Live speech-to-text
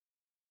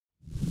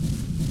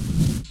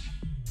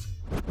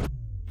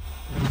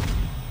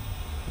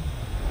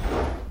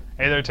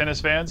Hey there, tennis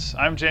fans.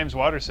 I'm James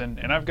Watterson,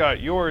 and I've got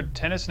your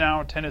Tennis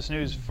Now tennis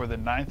news for the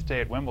 9th day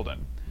at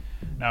Wimbledon.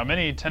 Now,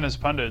 many tennis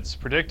pundits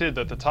predicted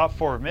that the top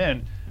 4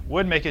 men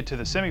would make it to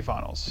the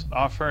semifinals,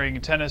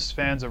 offering tennis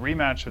fans a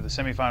rematch of the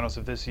semifinals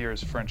of this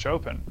year's French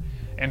Open.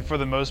 And for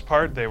the most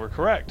part, they were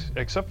correct,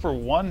 except for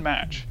one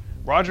match.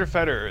 Roger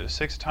Federer,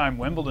 the 6-time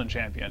Wimbledon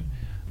champion,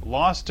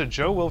 lost to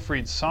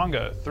Jo-Wilfried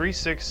Tsonga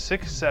 3-6,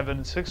 6-7,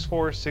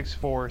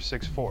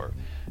 6-4,6-4, 6-4.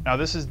 Now,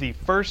 this is the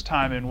first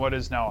time in what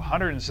is now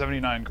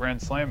 179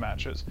 Grand Slam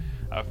matches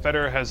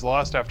Federer has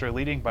lost after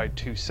leading by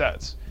 2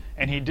 sets.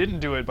 And he didn't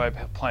do it by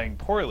playing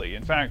poorly.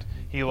 In fact,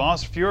 he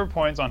lost fewer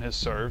points on his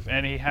serve,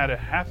 and he had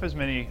half as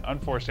many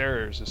unforced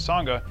errors as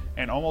Tsonga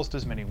and almost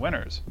as many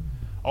winners.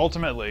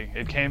 Ultimately,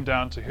 it came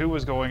down to who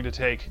was going to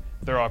take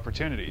their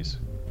opportunities.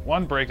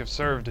 One break of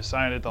serve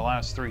decided the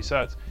last 3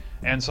 sets,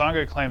 and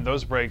Tsonga claimed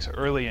those breaks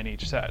early in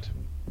each set.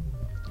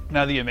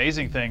 Now, the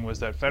amazing thing was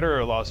that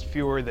Federer lost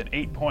fewer than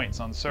 8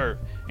 points on serve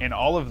in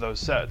all of those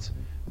sets,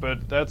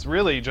 but that's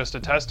really just a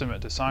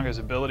testament to Tsonga's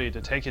ability to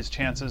take his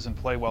chances and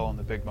play well in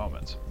the big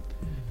moments.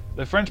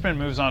 The Frenchman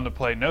moves on to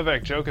play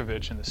Novak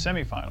Djokovic in the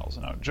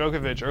semifinals. Now,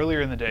 Djokovic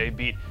earlier in the day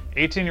beat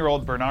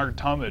 18-year-old Bernard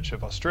Tomic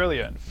of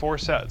Australia in 4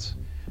 sets.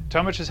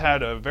 Tomic has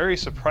had a very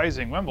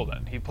surprising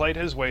Wimbledon. He played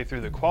his way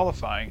through the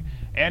qualifying,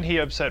 and he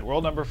upset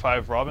world number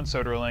 5 Robin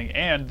Soderling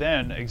and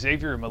then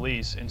Xavier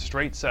Malisse in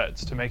straight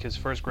sets to make his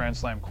first Grand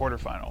Slam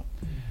quarterfinal.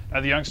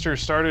 Now, the youngster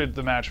started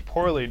the match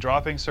poorly,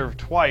 dropping serve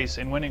twice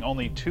and winning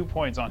only 2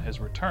 points on his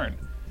return.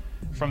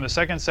 From the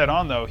second set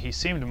on, though, he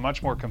seemed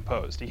much more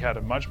composed. He had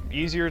a much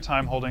easier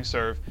time holding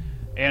serve,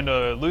 and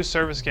a loose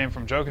service game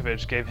from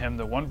Djokovic gave him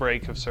the 1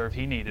 break of serve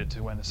he needed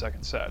to win the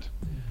second set.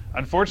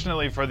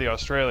 Unfortunately for the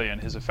Australian,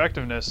 his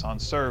effectiveness on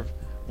serve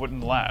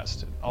wouldn't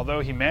last. Although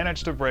he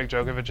managed to break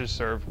Djokovic's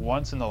serve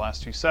once in the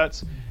last 2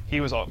 sets, he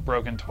was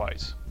broken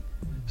twice.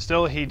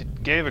 Still, he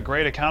gave a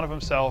great account of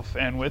himself,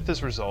 and with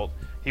this result,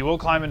 he will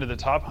climb into the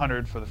top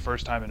 100 for the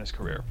first time in his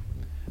career.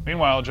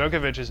 Meanwhile,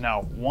 Djokovic is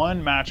now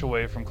 1 match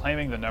away from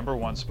claiming the number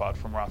 1 spot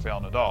from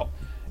Rafael Nadal.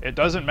 It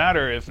doesn't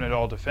matter if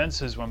Nadal defends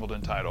his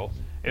Wimbledon title.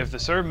 If the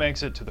Serb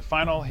makes it to the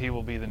final, he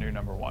will be the new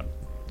number 1.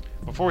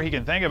 Before he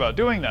can think about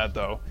doing that,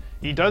 though,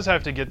 he does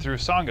have to get through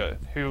Tsonga,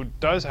 who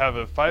does have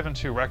a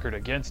 5-2 record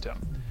against him.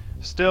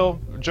 Still,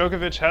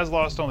 Djokovic has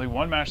lost only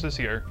 1 match this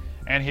year,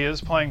 and he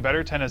is playing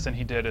better tennis than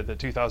he did at the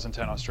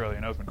 2010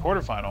 Australian Open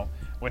quarterfinal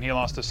when he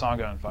lost to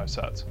Tsonga in 5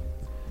 sets.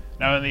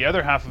 Now, in the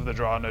other half of the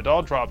draw,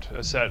 Nadal dropped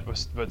a set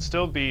but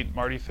still beat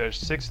Mardy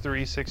Fish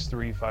 6-3,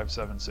 6-3,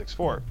 5-7,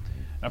 6-4.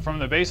 Now, from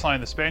the baseline,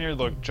 the Spaniard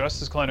looked just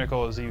as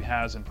clinical as he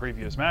has in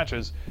previous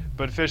matches,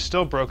 but Fish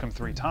still broke him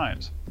 3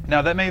 times.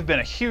 Now, that may have been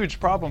a huge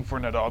problem for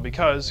Nadal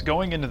because,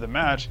 going into the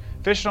match,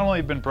 Fish had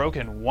only been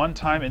broken 1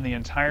 time in the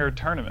entire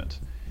tournament.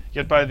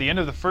 Yet by the end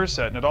of the first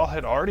set, Nadal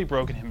had already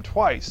broken him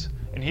twice,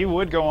 and he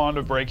would go on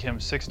to break him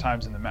 6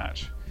 times in the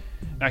match.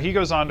 Now, he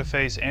goes on to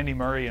face Andy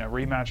Murray in a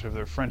rematch of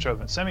their French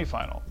Open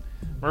semifinal.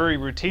 Murray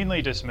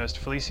routinely dismissed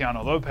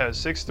Feliciano Lopez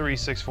 6-3,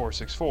 6-4,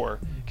 6-4,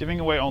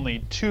 giving away only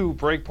 2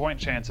 breakpoint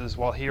chances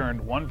while he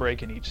earned 1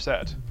 break in each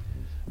set.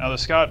 Now, the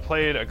Scot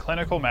played a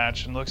clinical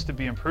match and looks to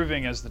be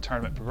improving as the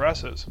tournament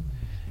progresses.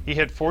 He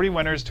hit 40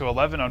 winners to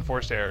 11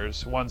 unforced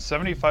errors, won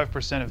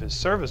 75% of his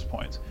service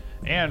points,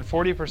 and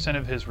 40%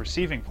 of his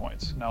receiving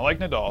points. Now, like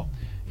Nadal,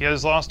 he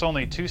has lost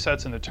only 2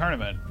 sets in the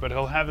tournament, but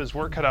he'll have his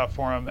work cut out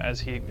for him as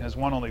he has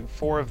won only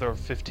 4 of their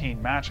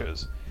 15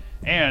 matches,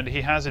 and he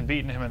hasn't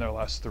beaten him in their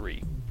last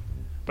 3.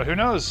 But who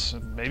knows,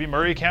 maybe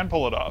Murray can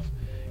pull it off.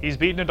 He's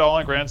beaten Nadal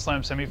in Grand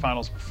Slam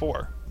semifinals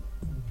before.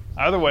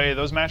 Either way,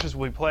 those matches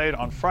will be played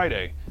on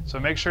Friday, so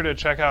make sure to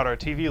check out our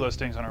TV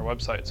listings on our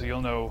website so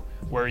you'll know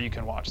where you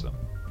can watch them.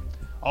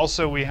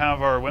 Also, we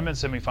have our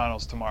women's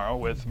semifinals tomorrow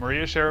with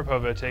Maria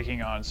Sharapova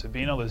taking on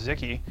Sabina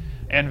Lisicki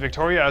and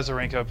Victoria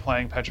Azarenka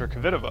playing Petra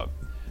Kvitova.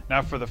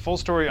 Now, for the full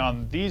story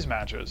on these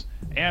matches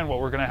and what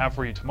we're going to have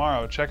for you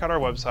tomorrow, check out our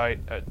website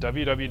at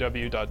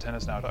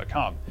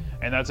www.tennisnow.com.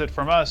 And that's it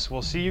from us.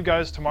 We'll see you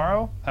guys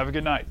tomorrow. Have a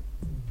good night.